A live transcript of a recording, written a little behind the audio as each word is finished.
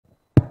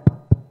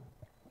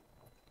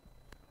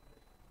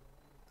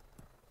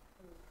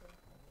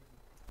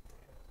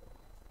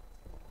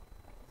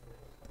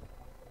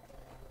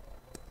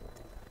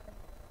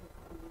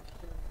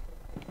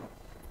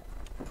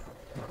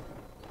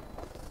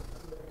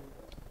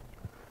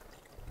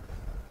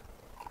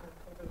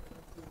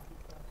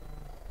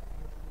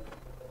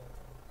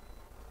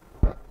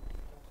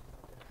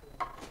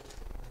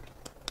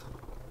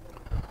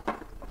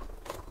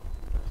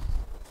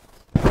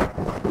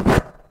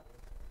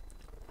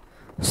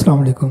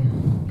Assalamu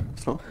alaikum.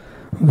 So,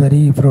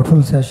 Very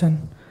fruitful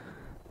session.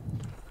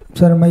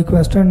 Sir, my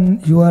question,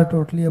 you are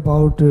totally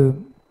about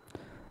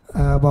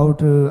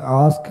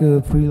ask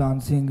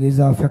freelancing is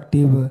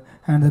effective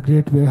and a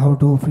great way how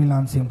to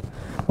freelancing.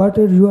 But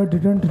you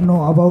didn't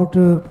know about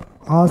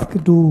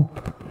ask to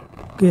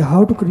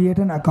how to create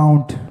an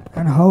account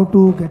and how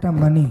to get a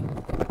money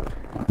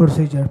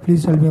procedure.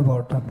 Please tell me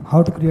about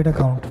how to create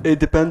account. it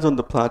depends on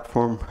the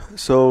platform.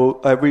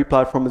 So every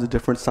platform is a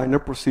different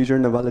sign-up procedure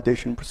and a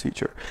validation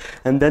procedure.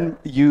 And then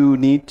you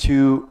need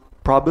to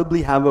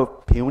probably have a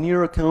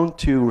Payoneer account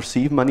to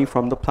receive money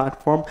from the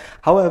platform.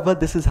 However,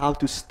 this is how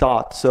to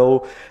start.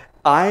 So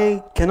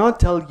I cannot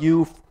tell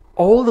you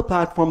all the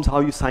platforms how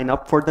you sign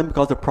up for them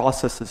because the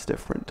process is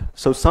different.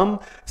 So some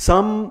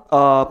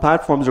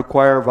platforms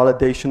require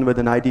validation with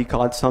an ID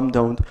card, some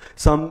don't.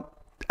 Some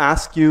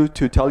ask you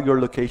to tell your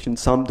location,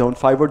 some don't.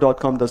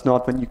 Fiverr.com does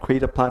not. When you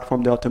create a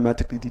platform, they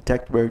automatically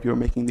detect where you're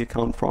making the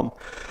account from.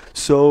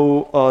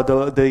 So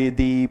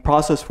the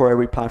process for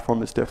every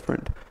platform is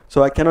different.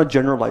 So I cannot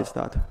generalize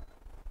that.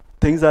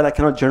 Things that I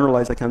cannot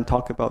generalize, I can't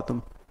talk about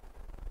them.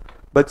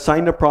 But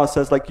sign up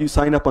process, like you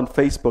sign up on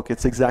Facebook,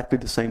 it's exactly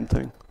the same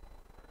thing.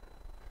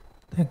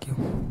 Thank you.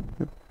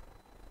 Yep.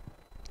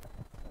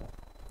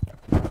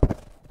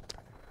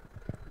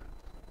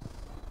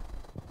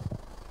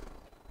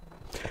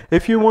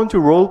 If you want to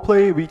role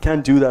play, we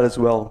can do that as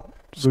well.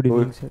 Good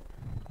evening, sir.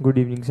 Good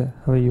evening, sir.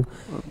 How are you?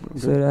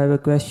 Sir, I have a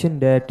question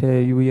that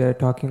we are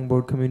talking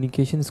about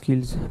communication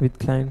skills with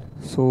client.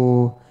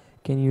 So,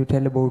 can you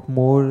tell about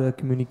more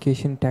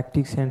communication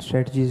tactics and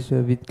strategies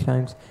with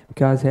clients?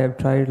 Because I have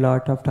tried a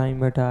lot of time,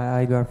 but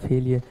I got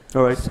failure.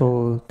 All right.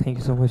 So, thank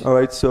you so much. All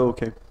right. So,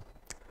 okay.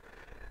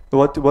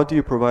 What do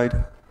you provide?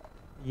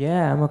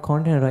 Yeah, I'm a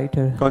content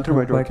writer. Content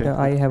writer, but okay.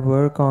 I have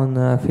work on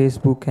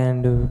Facebook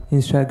and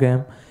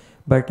Instagram.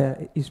 But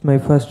it's my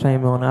first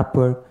time on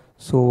Upwork.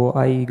 So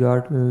I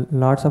got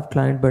lots of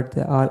clients, but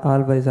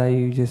always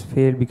I just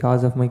fail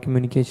because of my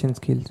communication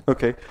skills.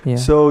 Okay. Yeah.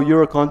 So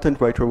you're a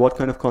content writer. What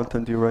kind of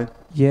content do you write?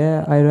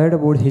 Yeah, I write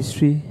about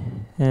history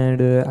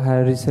and I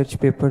research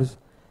papers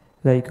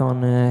like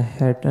on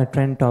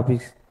trend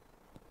topics.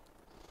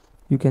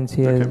 You can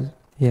say Okay.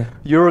 yeah.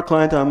 You're a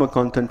client. I'm a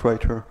content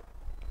writer.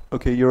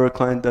 Okay. You're a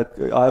client that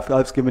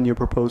I've given you a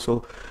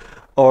proposal,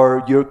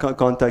 or you're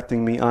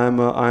contacting me. I'm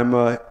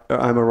a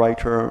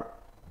writer.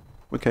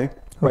 Okay.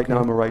 Right now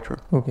I'm a writer.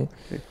 Okay.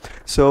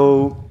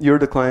 So you're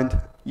the client.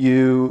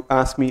 You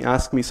ask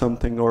me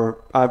something, or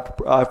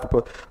I've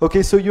proposed.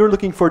 Okay, so you're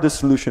looking for the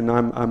solution.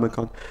 I'm a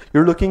con.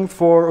 You're looking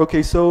for.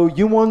 Okay, so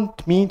you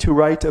want me to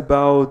write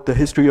about the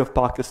history of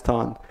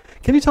Pakistan.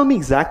 Can you tell me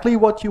exactly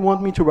what you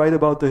want me to write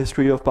about the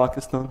history of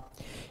Pakistan?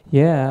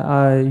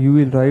 Yeah, you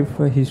will write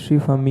for history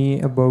for me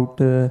about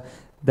the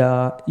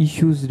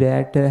issues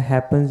that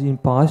happens in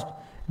past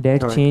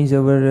that change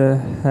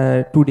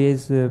our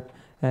today's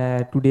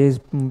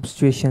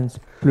situations,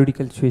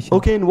 political situations.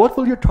 Okay, and what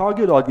will your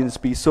target audience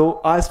be?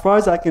 So as far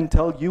as I can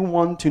tell, you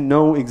want to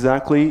know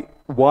exactly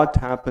what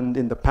happened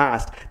in the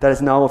past that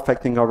is now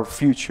affecting our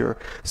future.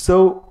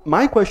 So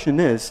my question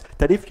is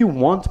that if you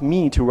want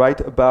me to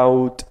write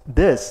about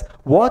this,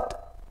 what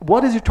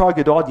is your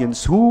target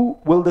audience? Who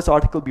will this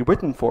article be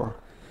written for?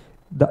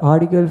 The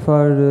article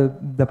for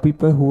the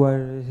people who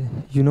are,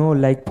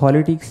 like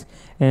politics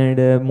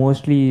and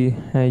mostly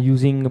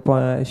using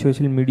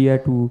social media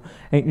to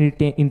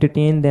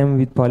entertain them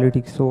with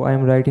politics. So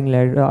I'm writing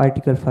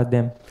article for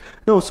them.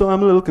 No, so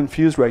I'm a little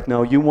confused right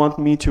now. You want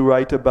me to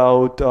write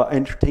about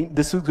entertain?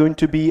 This is going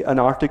to be an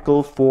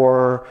article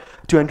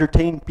to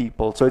entertain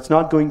people. So it's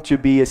not going to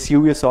be a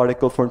serious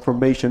article for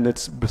information.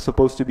 It's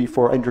supposed to be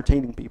for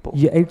entertaining people.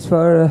 Yeah, it's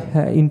for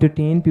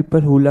entertain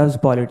people who loves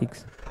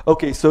politics.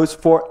 Okay, so it's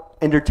for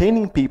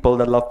entertaining people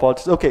that love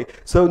politics. Okay,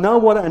 so now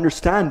what I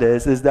understand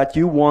is that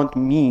you want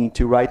me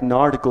to write an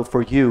article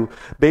for you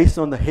based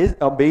on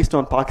based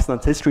on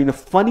Pakistan's history in a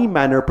funny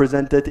manner,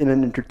 presented in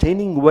an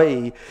entertaining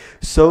way,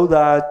 so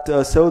that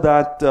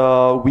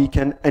we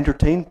can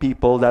entertain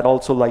people that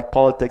also like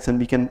politics, and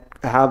we can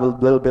have a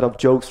little bit of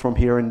jokes from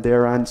here and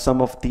there, and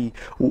some of the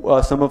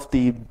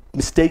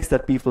mistakes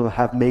that people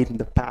have made in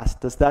the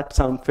past. Does that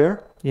sound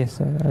fair? Yes,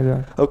 sir. I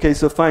got. Okay,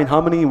 so fine.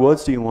 How many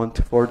words do you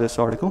want for this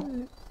article?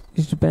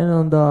 It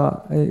depends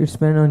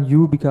on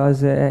you,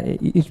 because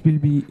it will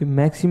be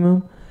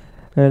maximum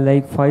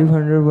like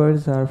 500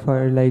 words, or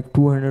for like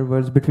 200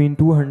 words, between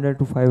 200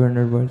 to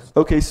 500 words.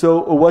 Okay,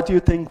 so what do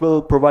you think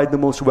will provide the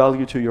most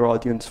value to your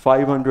audience,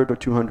 500 or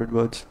 200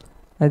 words?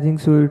 I think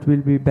so it will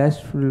be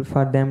best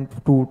for them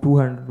to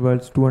 200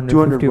 words,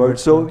 200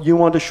 words. So you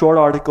want a short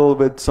article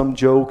with some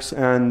jokes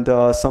and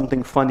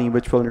something funny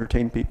which will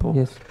entertain people.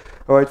 Yes.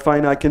 All right,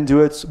 fine. I can do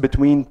it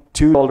between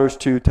 $2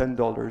 to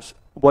 $10.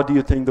 What do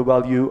you think the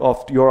value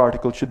of your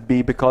article should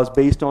be? Because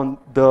based on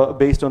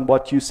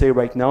what you say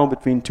right now,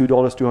 between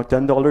 $2 to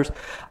 $10,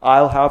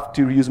 I'll have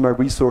to use my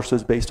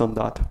resources based on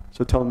that.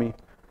 So tell me.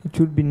 It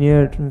should be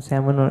near to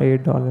 $7 or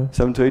 $8.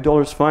 $7 to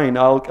 $8, fine.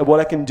 What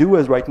I can do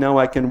is right now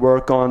I can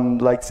work on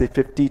like say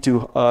 50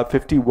 to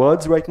 50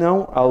 words right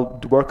now. I'll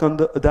work on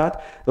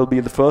that. It'll be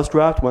the first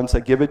draft. Once I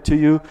give it to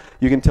you,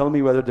 you can tell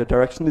me whether the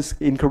direction is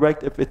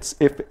incorrect,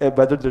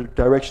 whether the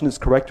direction is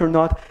correct or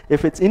not.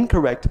 If it's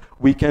incorrect,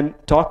 we can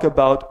talk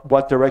about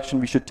what direction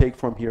we should take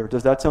from here.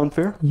 Does that sound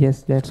fair?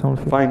 Yes, that sounds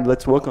fair. Fine,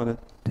 let's work on it.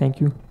 Thank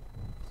you.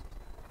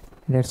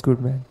 That's good,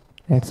 man.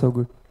 That's so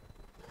good.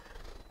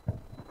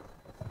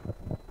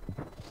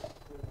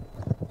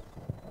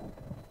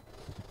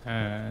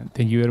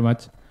 Thank you very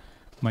much.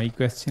 My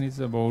question is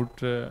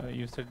about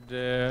you said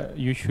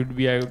you should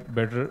be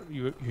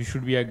you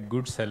should be a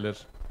good seller.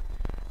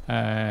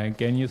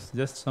 Can you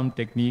suggest some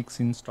techniques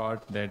in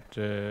start that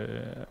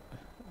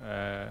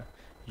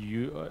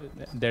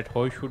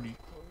how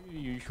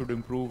you should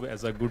improve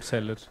as a good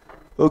seller?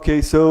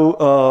 Okay, so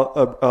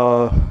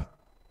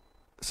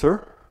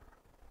sir,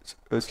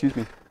 excuse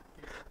me.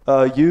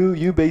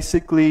 You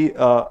basically,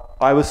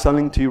 I was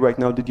selling to you right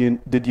now.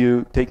 Did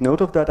you take note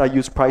of that? I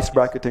use price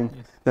bracketing.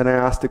 Yes. Then I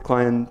asked the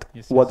client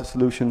what the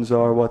solutions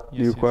are, what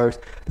he requires.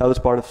 That was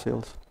part of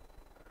sales.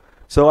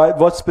 So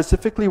what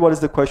is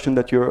the question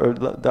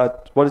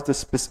that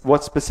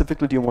what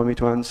specifically do you want me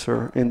to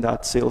answer in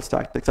that sales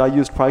tactics? I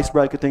used price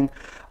bracketing.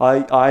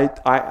 I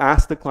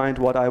asked the client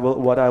what I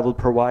will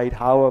provide,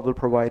 how I will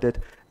provide it,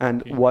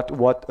 and what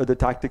are the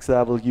tactics that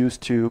I will use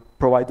to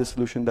provide the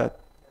solution that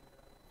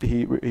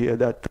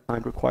that the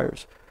client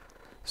requires.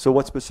 So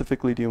what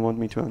specifically do you want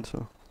me to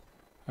answer?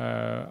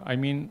 I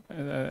mean,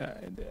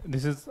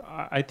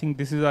 I think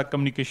this is a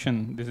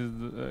communication. This is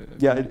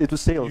it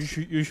was sales.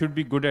 You should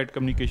be good at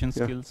communication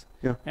skills.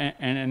 Yeah.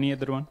 And any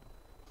other one?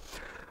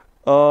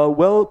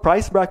 Well,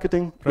 price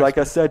bracketing. Like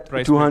I said,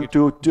 $2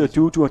 to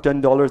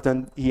 $10.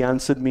 Then he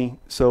answered me.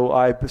 So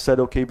I said,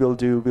 okay, we'll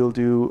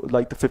do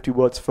like the 50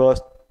 words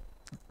first.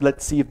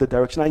 Let's see if the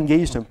direction. I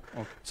engaged him.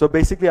 Okay. So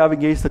basically, I've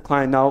engaged the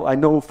client. Now I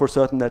know for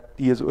certain that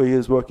he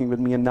is working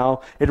with me, and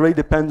now it really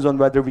depends on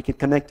whether we can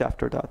connect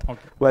after that. Okay.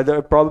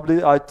 Whether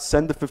probably I'd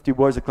send the 50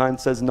 words. The client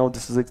says no,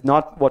 this is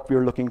not what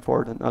we're looking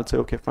for. Then I'll say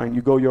okay, fine.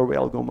 You go your way.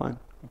 I'll go mine.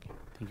 Okay.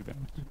 Thank you very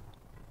much.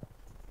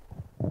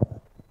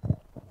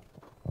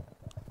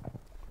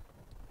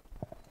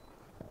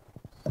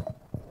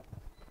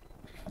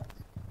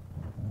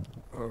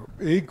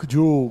 एक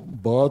जो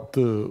बात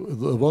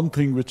one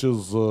thing which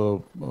is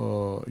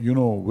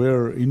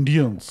where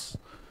Indians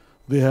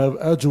they have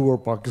edge over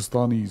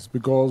Pakistanis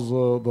because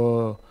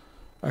the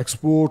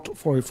export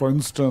for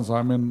instance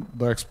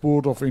the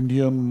export of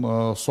Indian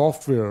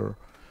software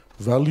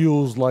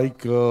values like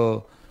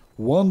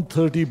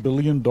 $130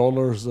 billion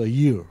a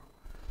year,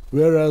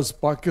 whereas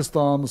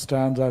Pakistan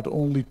stands at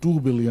only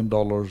 $2 billion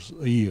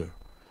a year.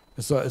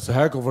 It's a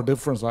heck of a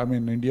difference. I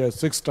mean, India is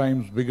 6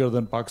 times bigger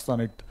than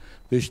Pakistan.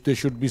 They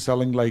should be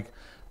selling like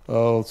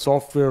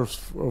software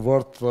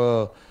worth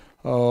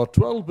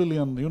 12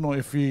 billion.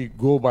 If we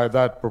go by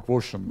that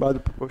proportion. By the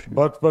proportion.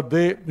 But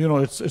they,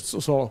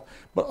 it's so.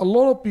 But a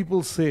lot of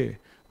people say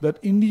that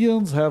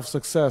Indians have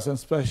success, and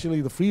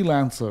especially the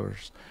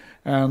freelancers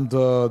and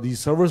the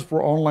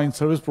online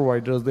service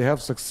providers. They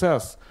have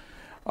success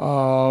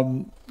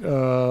over.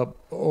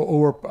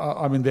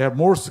 They have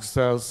more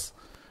success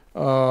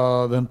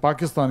than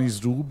Pakistanis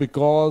do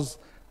because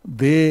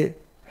they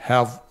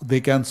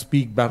can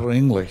speak better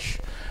English.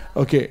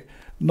 Okay.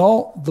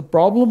 Now the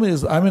problem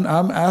is, I'm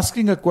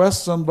asking a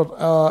question, but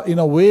in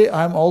a way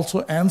I'm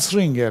also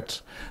answering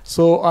it.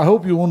 So I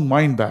hope you won't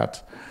mind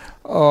that.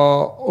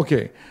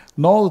 Okay.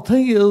 Now the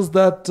thing is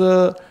that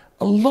a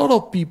lot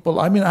of people,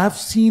 I've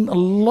seen a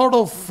lot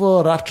of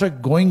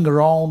rhetoric going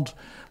around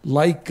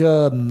like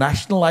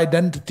national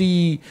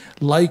identity,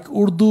 like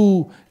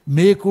Urdu,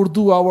 make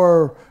Urdu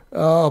our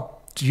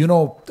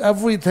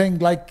everything,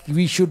 like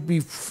we should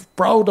be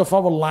proud of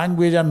our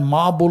language, and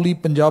maa boli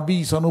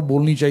Punjabi sanu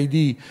bolni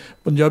chahiye,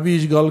 Punjabi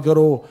is gal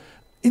karo.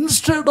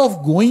 Instead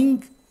of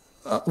going,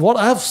 what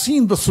I have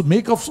seen, the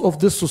makeup of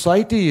this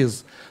society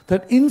is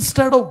that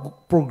instead of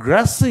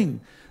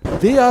progressing,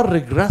 it's a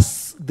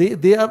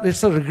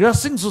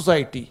regressing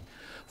society.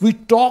 We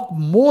talk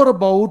more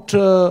about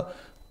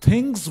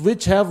things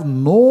which have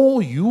no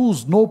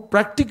use, no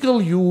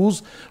practical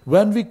use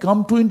when we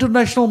come to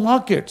international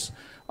markets.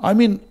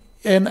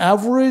 An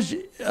average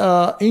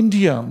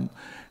Indian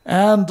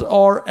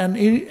or an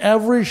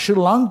average Sri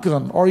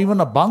Lankan or even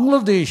a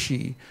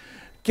Bangladeshi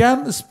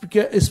can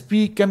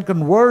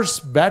converse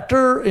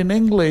better in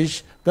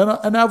English than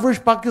an average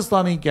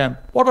Pakistani can.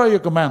 What are your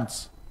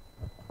comments?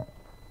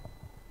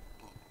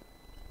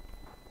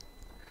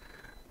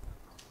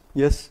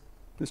 Yes,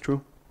 it's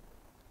true.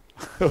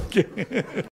 Okay.